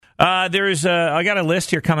I got a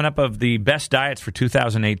list here coming up of the best diets for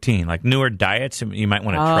 2018, like newer diets you might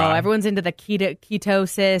want to try. Oh, everyone's into the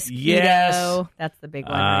ketosis, yes. keto. That's the big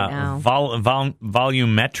one right now.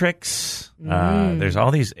 Volumetrics. There's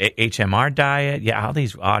all these HMR diet. Yeah, all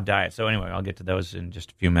these odd diets. So anyway, I'll get to those in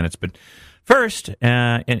just a few minutes. But first,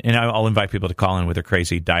 and I'll invite people to call in with their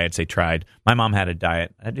crazy diets they tried. My mom had a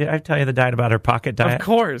diet. Did I tell you the diet about her pocket diet? Of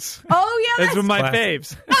course. Oh, yeah. That's one of my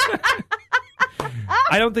faves.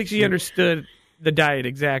 I don't think she understood the diet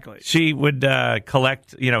exactly. She would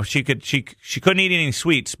collect, she couldn't eat any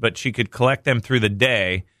sweets, but she could collect them through the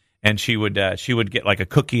day, and she would get like a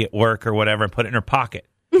cookie at work or whatever and put it in her pocket.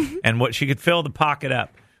 And what she could fill the pocket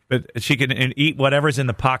up, but she could eat whatever's in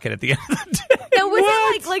the pocket at the end of the day. Now, was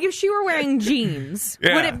it like if she were wearing jeans,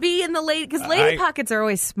 would it be in the lady? Because lady pockets are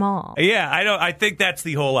always small. Yeah, I think that's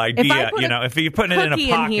the whole idea. If you're putting it in a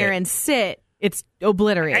pocket in here and sit, it's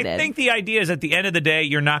obliterated. I think the idea is at the end of the day,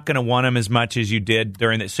 you're not going to want them as much as you did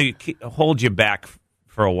during the, so you hold you back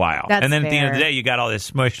for a while. That's and then fair. at the end of the day, you got all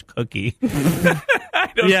this smushed cookie.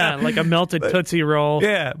 Like a melted Tootsie Roll.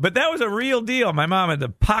 Yeah, but that was a real deal. My mom had the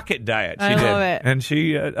pocket diet. She I did. love it. And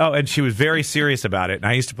she and she was very serious about it. And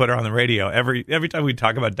I used to put her on the radio every time we'd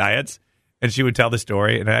talk about diets, and she would tell the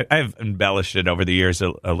story. And I've embellished it over the years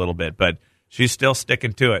a little bit, but she's still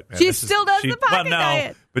sticking to it. She still does the pocket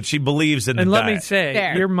diet. But she believes in the diet. And let me say,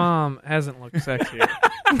 Fair. your mom hasn't looked sexier.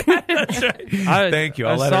 That's right. Thank you.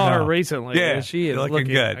 I saw her know. recently. Yeah, she is looking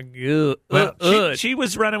good. Well, she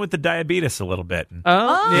was running with the diabetes a little bit.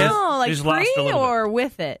 Oh, like She's lost a pre little or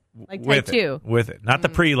with it? Like with type 2? With it. Not the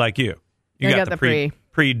pre like you. You I got the pre.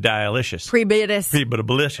 Pre-dialicious. Pre-bitis.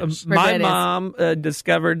 Pre-bitalicious. My mom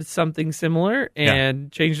discovered something similar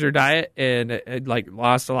and changed her diet and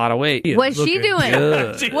lost a lot of weight. What's she doing?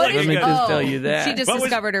 Let me just tell you that. She just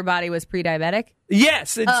discovered her body was pre-diabetic?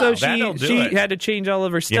 Yes, and so she had to change all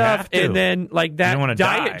of her stuff, and then that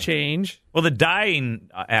diet change. Well, the dying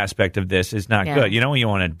aspect of this is not good. You know when you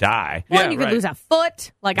want to die. Well, you could lose a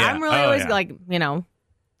foot. I'm really always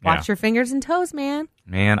watch your fingers and toes, man.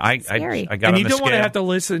 Man, I got and on the scale. And you don't want to have to to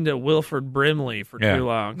listen to Wilford Brimley for too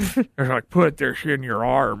long. They're like, put this in your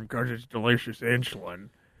arm because it's delicious insulin.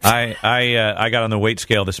 I got on the weight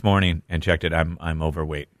scale this morning and checked it. I'm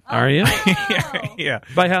overweight. Are you? Yeah.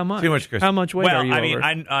 By how much? Too much. How much weight are you over?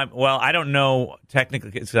 I don't know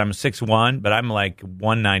technically because I'm 6'1", but I'm like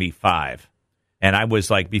 195, and I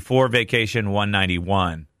was like before vacation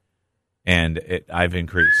 191, and I've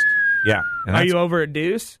increased. Yeah. Are you over a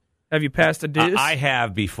deuce? Have you passed a deuce? I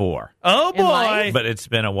have before. Oh, boy. But it's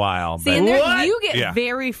been a while. See, and you get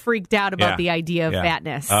very freaked out about the idea of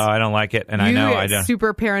fatness. Oh, I don't like it, and I know I don't.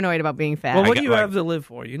 Super paranoid about being fat. Well, what do you have to live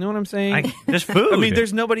for? You know what I'm saying? Just food. I mean,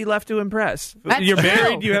 there's nobody left to impress. You're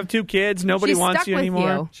married. You have 2 kids. Nobody wants you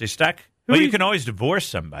anymore. She's stuck? Well, you can always divorce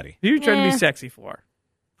somebody. Who are you trying to be sexy for?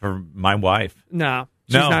 For my wife. No.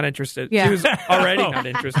 She's not interested. Yeah. She was already not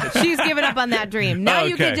interested. She's given up on that dream. Now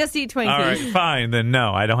you can just eat Twinkies. All right, fine. Then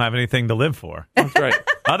no, I don't have anything to live for. That's right.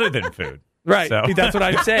 Other than food. Right. So. That's what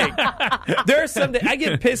I'm saying. There are some that I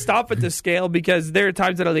get pissed off at the scale because there are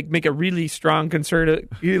times that I make a really strong concerted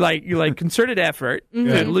effort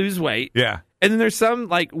to lose weight. Yeah. And then there's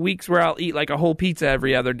some weeks where I'll eat a whole pizza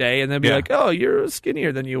every other day and then be like, oh, you're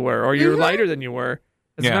skinnier than you were or you're lighter than you were.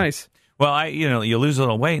 That's nice. Well, you lose a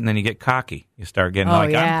little weight and then you get cocky. You start getting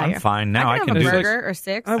I'm fine now. I can do this. I can have a burger or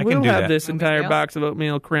 6. I will have this entire box of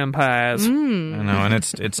oatmeal creme pies. I know, and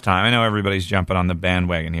it's time. I know everybody's jumping on the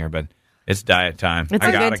bandwagon here, but it's diet time. It's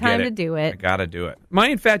a good time to do it. I got to do it. My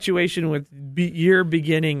infatuation with your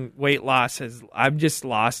beginning weight loss I've just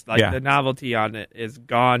lost. The novelty on it is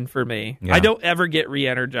gone for me. Yeah. I don't ever get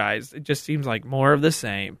re-energized. It just seems like more of the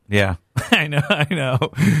same. Yeah, I know.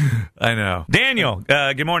 Daniel,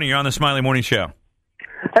 good morning. You're on the Smiley Morning Show.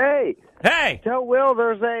 Hey. Tell Will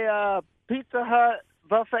there's a Pizza Hut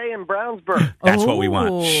buffet in Brownsburg. That's what we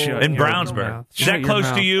want. Shut in your Brownsburg. mouth. Is that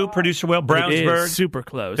close to you, Producer Will? Brownsburg? It is super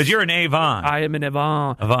close. Because you're in Avon. I am in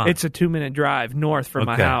Avon. It's a 2-minute drive north from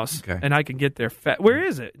my house, and I can get there fast. Where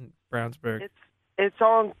is it in Brownsburg? It's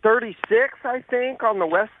on 36, I think, on the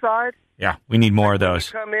west side. Yeah, we need more of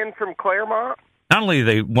those. Come in from Claremont. Not only are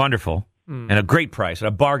they wonderful and a great price,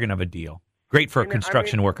 a bargain of a deal. Great for a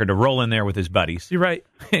construction worker to roll in there with his buddies. You're right.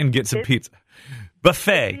 And get some pizza.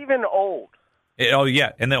 Buffet. It's even old.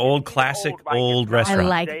 And the old classic old restaurant. I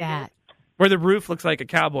like that. Where the roof looks like a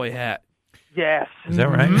cowboy hat. Yes. Is that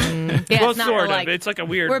right? Yeah, well, sort of. It's like a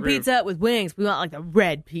weird We're roof. Pizza Hut with wings. We want the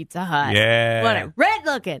red Pizza Hut. Yeah. We want it red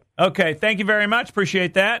looking. Okay, thank you very much.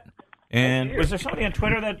 Appreciate that. And was there somebody on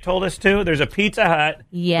Twitter that told us too? There's a Pizza Hut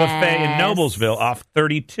buffet in Noblesville off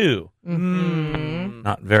 32. Mm-hmm.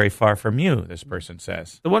 Not very far from you, this person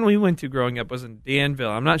says. The one we went to growing up was in Danville.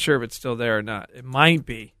 I'm not sure if it's still there or not. It might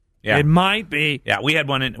be. Yeah. It might be. Yeah, we had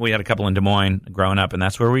a couple in Des Moines growing up, and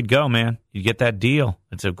that's where we'd go, man. You get that deal.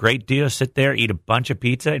 It's a great deal. Sit there, eat a bunch of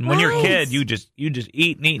pizza, and when you're a kid, you just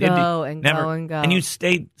eat and eat. Go and go. And you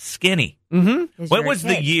stay skinny. Mm-hmm. What was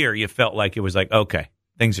the year you felt like it was like, okay,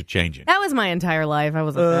 things are changing? That was my entire life. I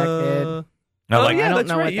was a fat kid.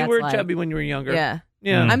 That's right. You were chubby when you were younger. Yeah.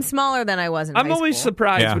 Yeah. I'm smaller than I was in high school. I'm always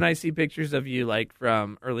surprised when I see pictures of you like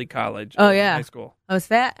from early college high school. I was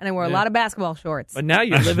fat and I wore a lot of basketball shorts. But now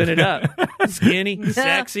you're living it up. Skinny,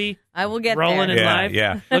 sexy. I will get rolling there. in life.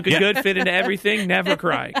 Yeah. Looking good, fit into everything, never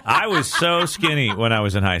crying. I was so skinny when I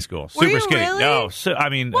was in high school. Super Were you skinny. really? No, I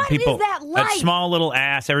mean, what people is that like? That small little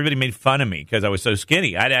ass, everybody made fun of me because I was so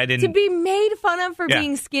skinny. I didn't To be made fun of for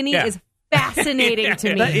being skinny is fascinating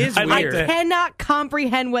to me. That is weird. I cannot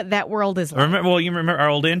comprehend what that world is like. You remember our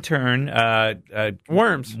old intern,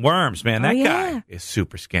 Worms. Worms, man. That guy is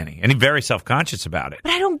super skinny, and he's very self-conscious about it.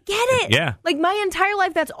 But I don't get it. Yeah. Like, my entire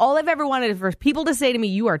life, that's all I've ever wanted is for people to say to me,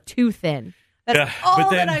 you are too thin. That's all but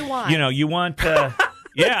then, that I want. You want...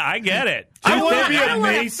 yeah, I get it. I don't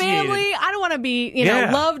want a family. I don't want to be,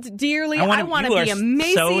 loved dearly. I want to be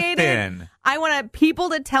emaciated. So thin. I want people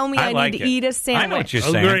to tell me I need to eat a sandwich. I know what you're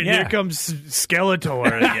saying. Great. Here comes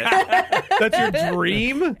Skeletor again. That's your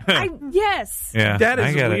dream? Yes. Yeah, that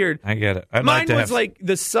is weird. I get it. Mine was like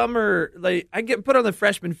the summer. Like I get put on the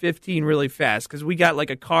freshman 15 really fast because we got like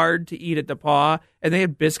a card to eat at the Paw, and they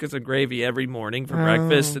had biscuits and gravy every morning for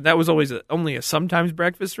breakfast, and that was always only a sometimes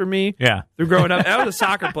breakfast for me. Yeah. Through growing up, I was a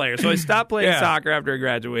soccer player, so I stopped playing soccer after I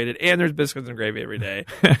graduated, and there's biscuits and gravy every day,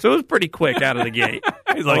 so it was pretty quick out of the gate.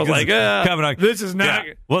 He's like, coming on. This is not.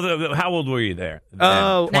 Yeah. Well, how old were you there?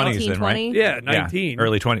 19, 20s, right? Yeah, 19.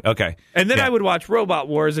 Early 20. Okay. And then I would watch Robot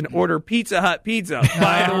Wars and order Pizza Hut pizza,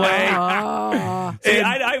 by the way. See,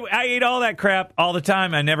 I ate all that crap all the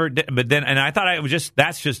time. I never did, but then, and I thought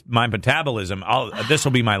that's just my metabolism. This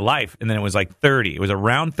will be my life. And then it was like 30. It was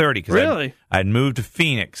around 30. Really? I'd moved to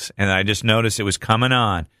Phoenix, and I just noticed it was coming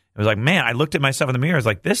on. It was like, man, I looked at myself in the mirror. I was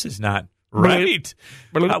like, this is not right.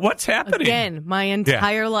 What's happening? Again, my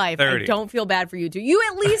entire life. 30. I don't feel bad for you two. You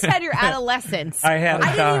at least had your adolescence. I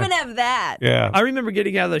didn't even have that. Yeah. I remember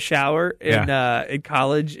getting out of the shower in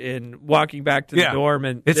college and walking back to the dorm,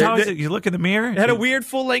 and it's always you look in the mirror. It had a weird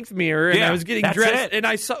full length mirror, and I was getting dressed, and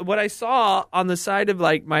I saw what I saw on the side of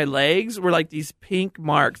like my legs were like these pink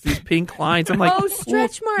marks, these pink lines. I'm like,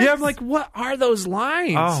 stretch marks. Yeah, I'm like, what are those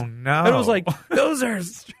lines? Oh no! And I was like, those are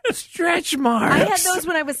stretch marks. I had those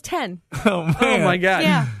when I was 10. Oh my God.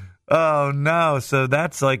 Yeah. Oh, no. So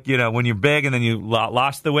that's like, when you're big and then you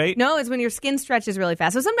lost the weight? No, it's when your skin stretches really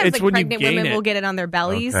fast. So sometimes it's like pregnant women will get it on their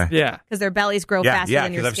bellies. Okay. Yeah. Because their bellies grow faster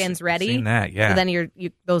than your skin's ready. I've seen that, yeah. So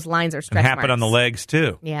then those lines are stretch It happened marks. on the legs,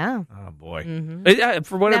 too. Yeah. Oh, boy. Mm-hmm.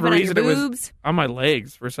 For whatever reason, it boobs. was on my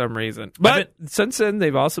legs for some reason. But since then,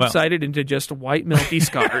 they've all subsided into just white, milky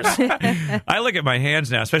scars. I look at my hands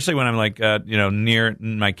now, especially when I'm like, near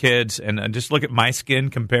my kids, and I just look at my skin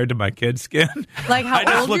compared to my kids' skin. Like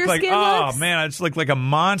how old your skin looks? Oh, man, I just look like a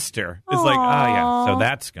monster. It's like, so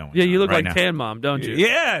that's going on. Yeah, you look right like now. Tan Mom, don't you?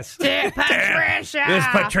 Yes. Patricia. It's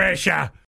Patricia.